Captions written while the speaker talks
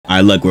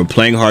Alright, look, we're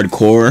playing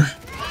hardcore.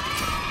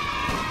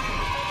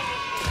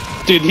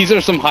 Dude, these are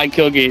some high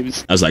kill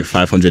games. That's like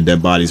 500 dead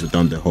bodies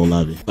without the whole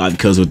lobby. 5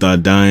 kills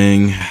without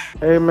dying.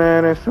 Hey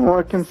man, if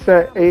someone can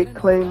set 8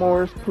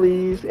 claymores,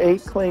 please.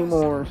 8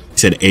 claymores. You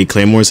said 8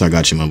 claymores? I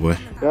got you, my boy.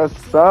 Yes,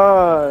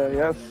 sir.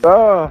 Yes,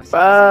 sir.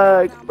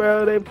 Facts,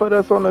 bro. They put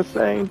us on the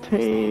same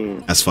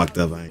team. That's fucked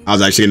up. I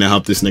was actually gonna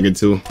help this nigga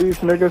too. These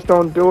niggas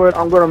don't do it.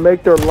 I'm gonna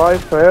make their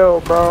life hell,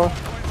 bro.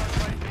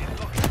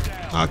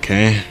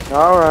 Okay.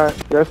 Alright.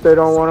 Guess they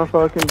don't wanna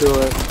fucking do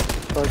it.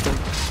 Fucking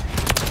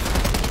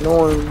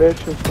annoying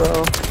bitches,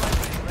 bro.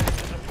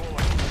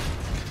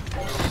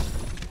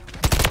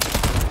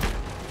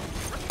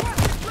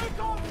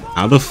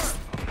 How the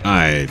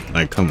Alright,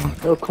 like, come on.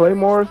 Yo,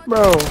 claymores,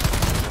 bro.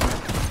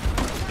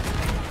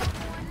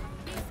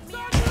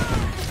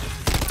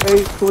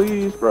 8,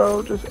 please,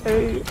 bro. Just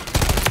 8.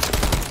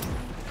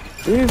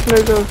 These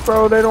niggas,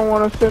 bro, they don't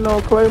want to send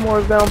no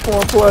claymores down for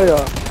a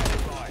player.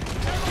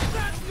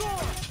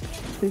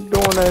 Keep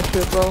doing that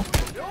shit, bro.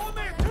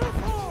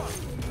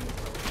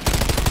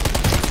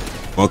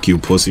 Fuck you,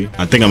 pussy.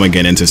 I think I'm gonna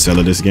get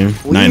Interstellar this game.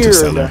 Weird. Not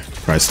Interstellar.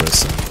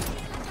 Priceless.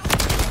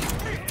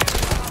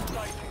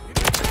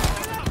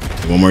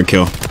 One more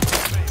kill.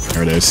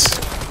 There it is.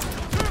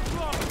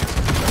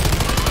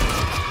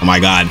 Oh my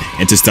god.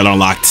 Interstellar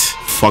unlocked.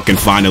 Fucking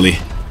finally.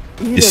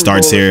 It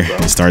starts here.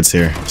 It starts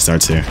here. It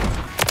starts here.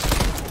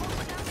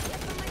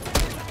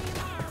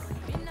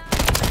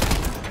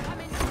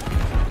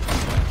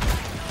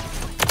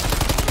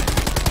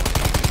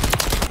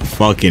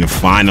 Fucking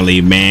finally,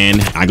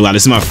 man. I'm glad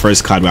this is my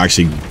first COD where I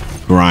actually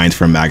grind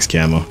for max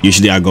camo.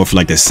 Usually I go for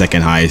like the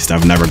second highest.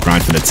 I've never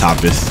grind for the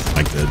toppest,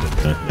 like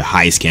the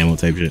highest camo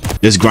type shit.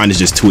 This grind is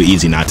just too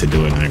easy not to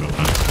do it. I ain't gonna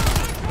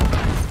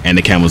lie. And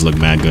the camos look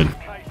mad good.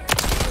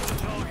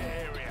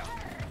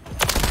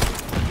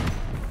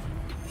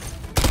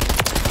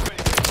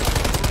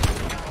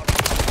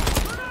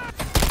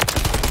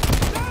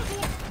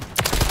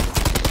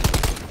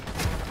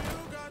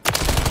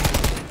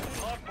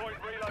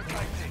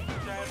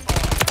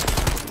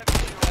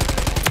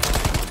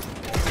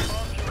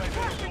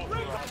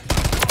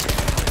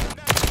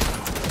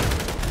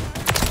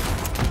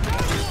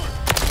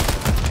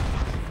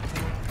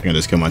 I can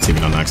just kill my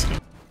teammate on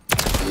accident.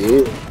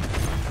 Yeah.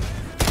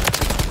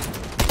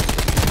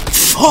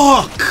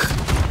 Fuck!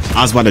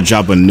 I was about to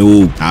drop a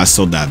nuke. I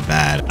sold that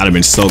bad. I'd have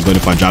been so good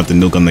if I dropped a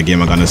nuke on the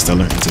game I got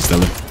Interstellar.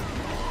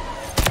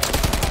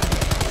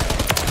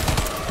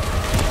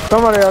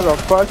 Somebody has a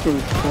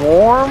fucking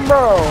swarm,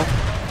 bro.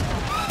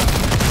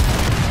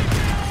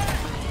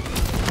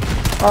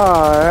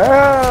 Oh,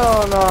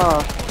 hell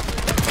no.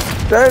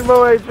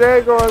 J-Boy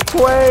J going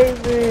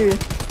crazy.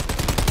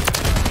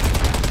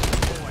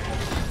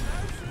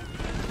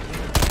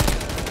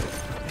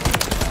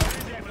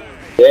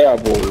 Yeah,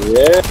 boy,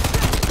 yeah.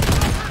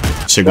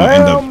 Shit gonna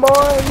end up. Damn,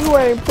 boy, you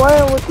ain't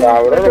playing with these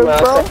niggas,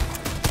 bro.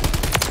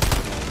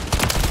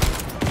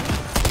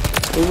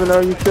 Even though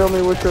you kill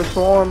me with your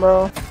swarm,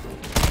 bro.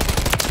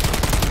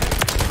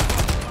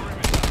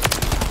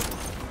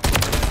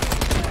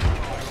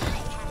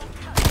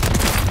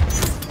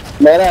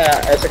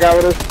 Mira, ese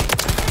cabrón.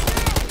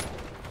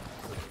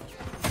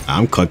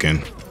 I'm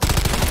cooking.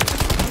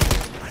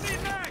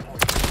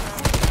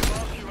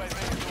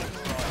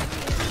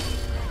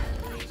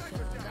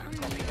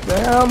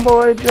 Damn,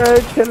 boy,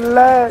 Jay,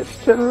 chillax,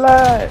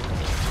 chillax.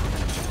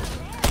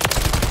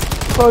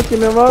 Fucking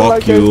them up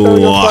like they stole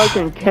your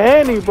fucking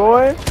candy,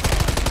 boy.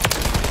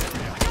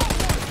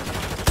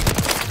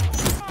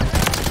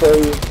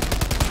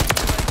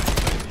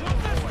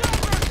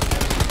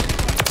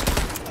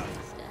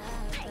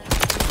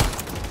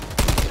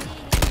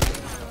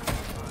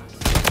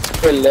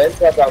 El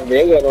lenta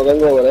también, que no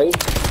tengo break.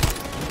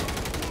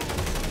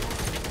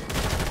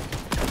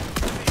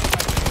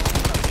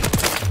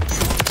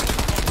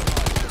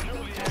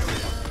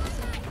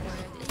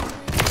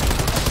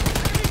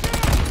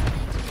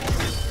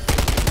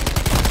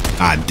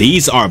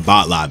 These are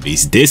bot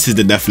lobbies. This is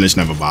the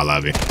definition of a bot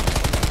lobby.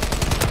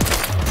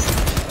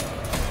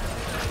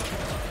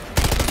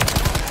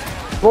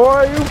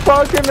 Boy, you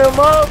fucking them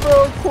up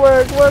real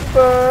quick. What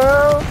the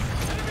hell?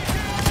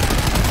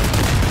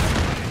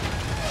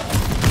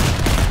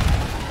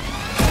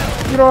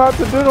 You don't have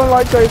to do them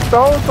like they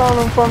stole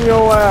something from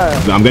your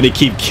ass. I'm gonna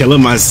keep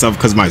killing myself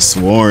because my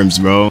swarms,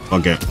 bro.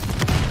 Okay.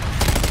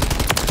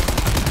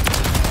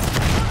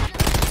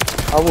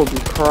 I will be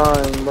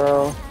crying,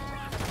 bro.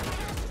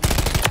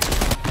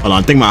 Hold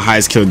on, I think my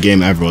highest kill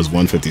game ever was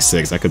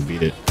 156. I could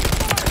beat it.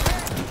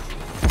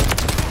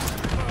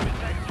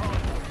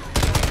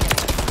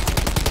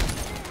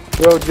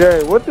 Yo,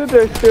 Jay, what did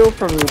they steal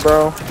from you,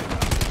 bro?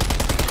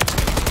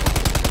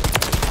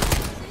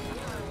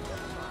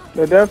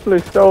 They definitely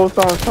stole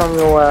something from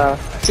your ass.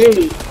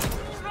 Sí.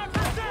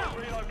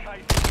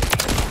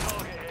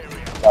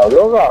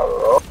 Cabrón,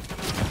 cabrón.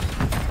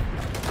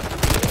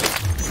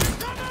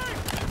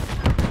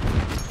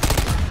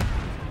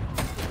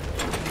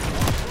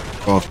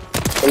 Oh.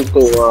 En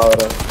tu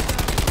madre.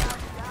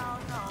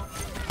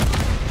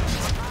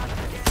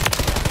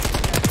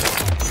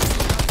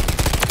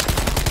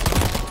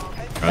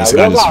 Bro, this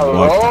guy just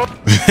walked.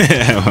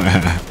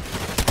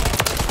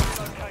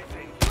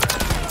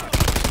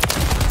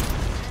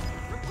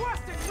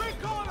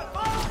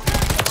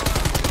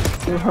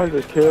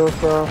 200 kills,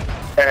 bro.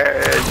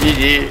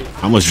 GG.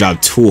 I almost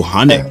dropped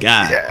 200.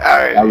 God.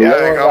 Ya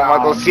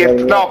como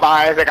 200. No,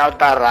 pa, ese cabrón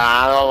está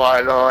raro,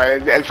 boludo.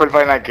 Él fue el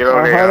final kill.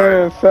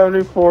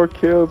 174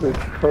 kills is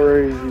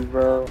crazy,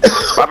 bro.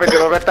 Papi,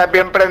 tú que estás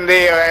bien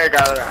prendido,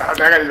 cabrón. No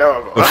te hagas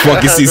loco. The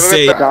fuck is he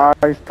saying?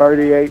 Dies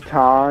 38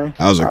 times.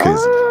 That was a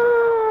crazy.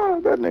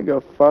 That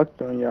nigga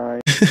fucked on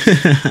y'all.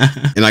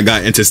 And I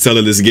got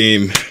Interstellar this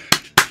game.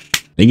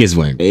 Niggas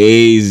went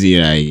crazy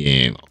that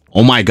game.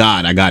 Oh my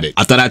god, I got it.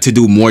 I thought I had to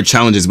do more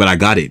challenges, but I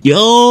got it.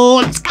 Yo,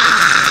 let's go.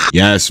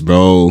 Yes,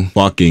 bro.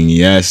 Fucking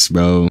yes,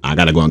 bro. I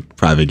gotta go on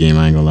private game.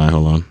 I ain't gonna lie.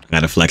 Hold on. I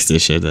gotta flex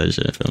this shit. Feel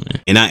me?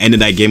 And I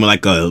ended that game with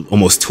like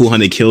almost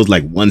 200 kills,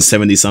 like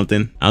 170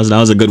 something. That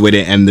was a good way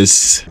to end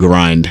this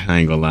grind. I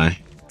ain't gonna lie.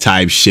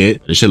 Type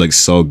shit. This shit looks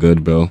so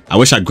good, bro. I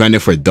wish I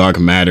grinded for Dark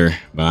Matter,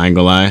 but I ain't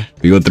gonna lie.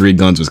 BO3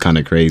 guns was kind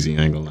of crazy.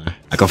 I ain't gonna lie.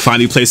 I can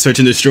finally play Search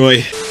and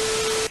Destroy.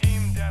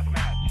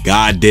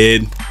 God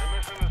did.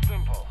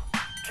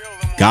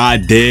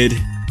 God did.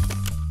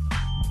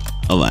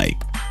 Oh my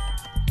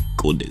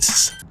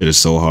goodness. It is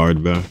so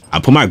hard, bro. I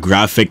put my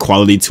graphic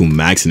quality to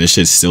max and this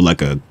shit's still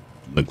like a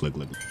look.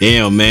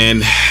 Damn,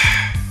 man.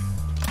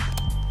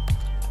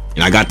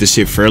 And I got this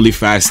shit fairly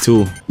fast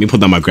too. Let me put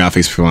down my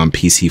graphics for my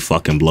PC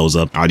fucking blows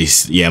up.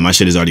 Yeah, my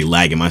shit is already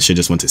lagging. My shit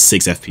just went to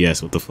 6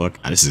 FPS. What the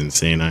fuck? This is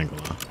insane. I ain't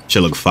gonna lie.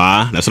 Shit look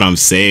fire. That's what I'm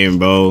saying,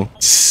 bro.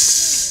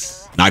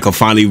 Now I can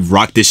finally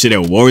rock this shit at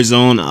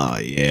Warzone. Oh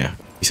yeah.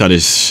 You saw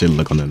this shit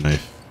look on the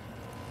knife.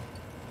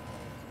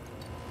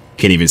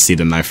 Can't even see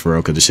the knife for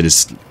real because the shit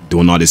is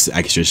doing all this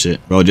extra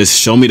shit. Bro, just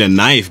show me the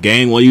knife,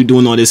 gang. What are you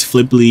doing all this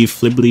flippity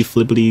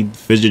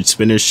fidget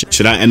spinner shit?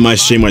 Should I end my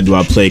stream or do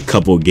I play a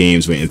couple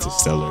games with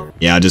Interstellar?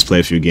 Yeah, I'll just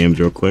play a few games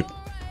real quick.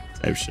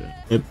 Type shit.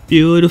 They're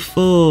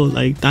beautiful,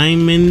 like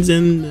diamonds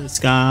in the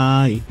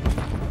sky.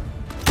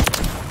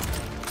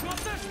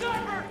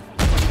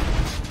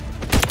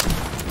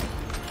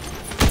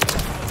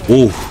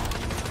 Oh.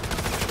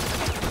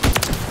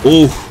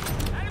 Oh.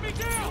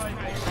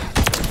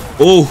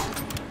 Oh.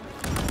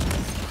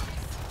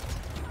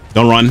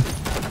 Don't run.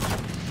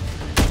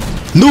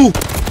 No!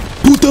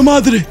 Puta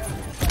madre!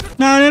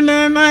 No,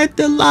 light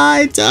the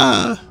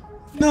lighter.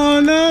 No.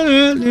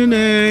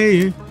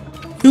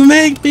 You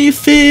make me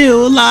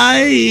feel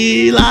lighter.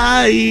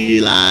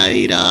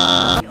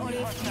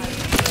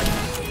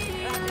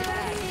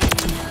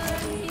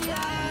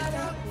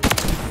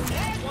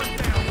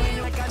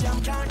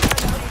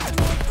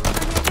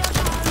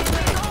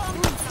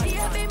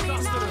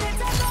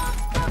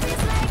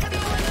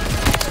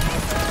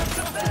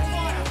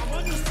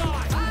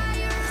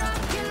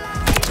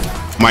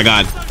 Oh my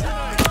god.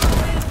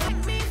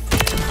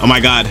 Oh my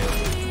god.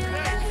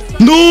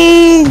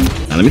 No!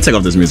 Now, let me take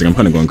off this music. I'm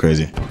kind of going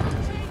crazy.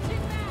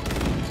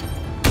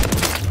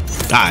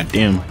 God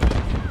damn.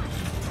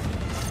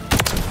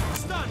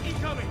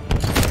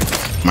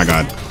 Oh my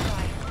god.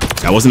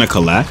 That wasn't a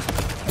collab?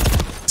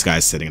 This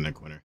guy's sitting in that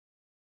corner.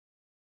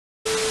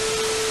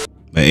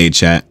 But hey,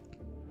 chat.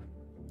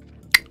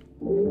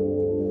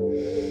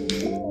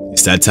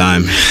 It's that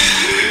time.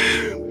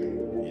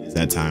 It's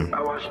that time.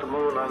 I watch the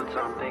moon all the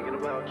time thinking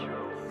about you.